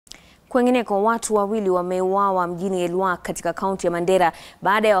Kwengineko, watu wawili wameuawa mjini Elwak katika kaunti ya Mandera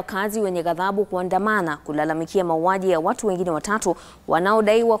baada ya wakaazi wenye ghadhabu kuandamana kulalamikia mauaji ya watu wengine watatu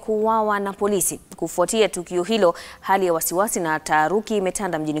wanaodaiwa kuuawa na polisi. Kufuatia tukio hilo, hali ya wasiwasi na taharuki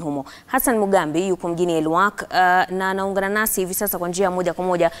imetanda mjini humo. Hassan Mugambi yupo mjini Elwak na anaungana nasi hivi sasa kwa njia moja kwa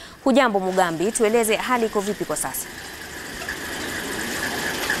moja. Hujambo Mugambi, tueleze hali iko vipi kwa sasa?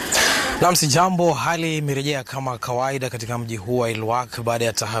 Naam, si jambo, hali imerejea kama kawaida katika mji huu wa Elwak baada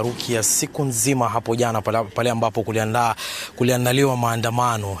ya taharuki ya siku nzima hapo jana pale ambapo kuliandaliwa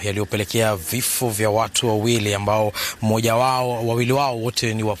maandamano yaliyopelekea vifo vya watu wawili ambao wawili wao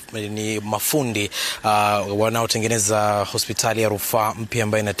wote ni mafundi wanaotengeneza hospitali ya rufaa mpya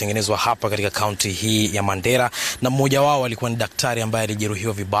ambayo inatengenezwa hapa katika kaunti hii ya Mandera, na mmoja wao alikuwa ni daktari ambaye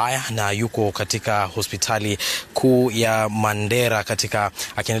alijeruhiwa vibaya na yuko katika hospitali kuu ya Mandera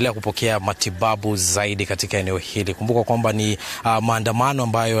akiendelea kupokea matibabu zaidi katika eneo hili. Kumbuka kwamba ni maandamano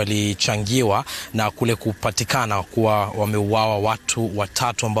ambayo yalichangiwa na kule kupatikana kuwa wameuawa watu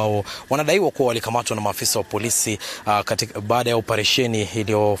watatu ambao wanadaiwa kuwa walikamatwa na maafisa wa polisi baada ya operesheni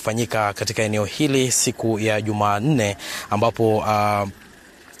iliyofanyika katika eneo hili siku ya Jumanne, ambapo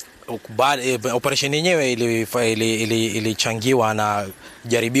operesheni yenyewe ilichangiwa na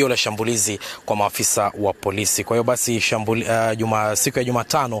jaribio la shambulizi kwa maafisa wa polisi. Kwa hiyo basi siku ya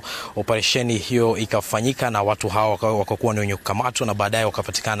Jumatano operesheni hiyo ikafanyika na watu hao wakakuwa ni wenye kukamatwa na baadaye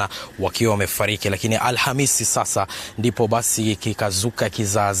wakapatikana wakiwa wamefariki. Lakini Alhamisi sasa ndipo basi kikazuka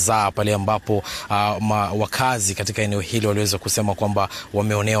kizaazaa pale ambapo wakazi katika eneo hili waliweza kusema kwamba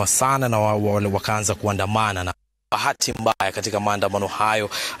wameonewa sana na wakaanza kuandamana. Na bahati mbaya katika maandamano hayo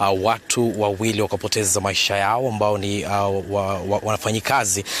watu wawili wakapoteza maisha yao ambao ni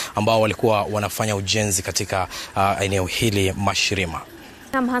wanafanyikazi ambao walikuwa wanafanya ujenzi katika eneo hili Mashirima.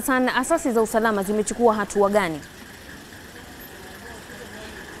 Naam Hassan, asasi za usalama zimechukua hatua gani?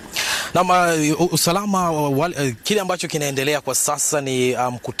 Na usalama kile ambacho kinaendelea kwa sasa ni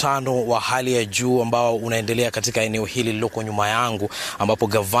mkutano wa hali ya juu ambao unaendelea katika eneo hili liloko nyuma yangu, ambapo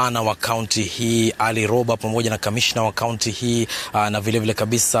gavana wa kaunti hii Ali Roba pamoja na kamishna wa kaunti hii na vile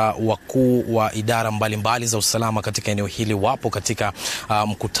kabisa wakuu wa idara mbalimbali za usalama katika eneo hili wapo katika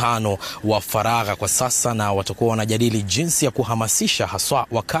mkutano wa faragha kwa sasa, na watakuwa wanajadili jinsi ya kuhamasisha haswa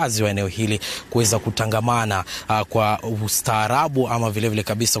wakazi wa eneo hili kuweza kutangamana kwa ustaarabu ama vile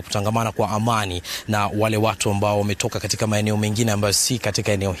kabisa kutangamana kwa amani na wale watu ambao wametoka katika maeneo mengine ambayo si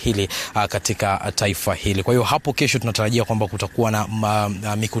katika eneo hili katika taifa hili. Kwa hiyo hapo kesho tunatarajia kwamba kutakuwa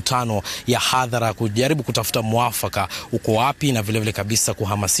na mikutano ya hadhara kujaribu kutafuta mwafaka uko wapi, na vile kabisa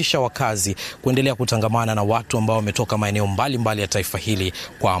kuhamasisha wakazi kuendelea kutangamana na watu ambao wametoka maeneo mbalimbali ya taifa hili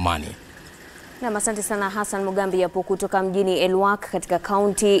kwa amani. Na asante sana Hassan Mugambi hapo kutoka mjini Elwak katika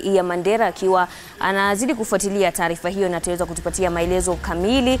kaunti ya Mandera, akiwa anazidi kufuatilia taarifa hiyo na ataweza kutupatia maelezo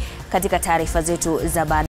kamili katika taarifa zetu za baada.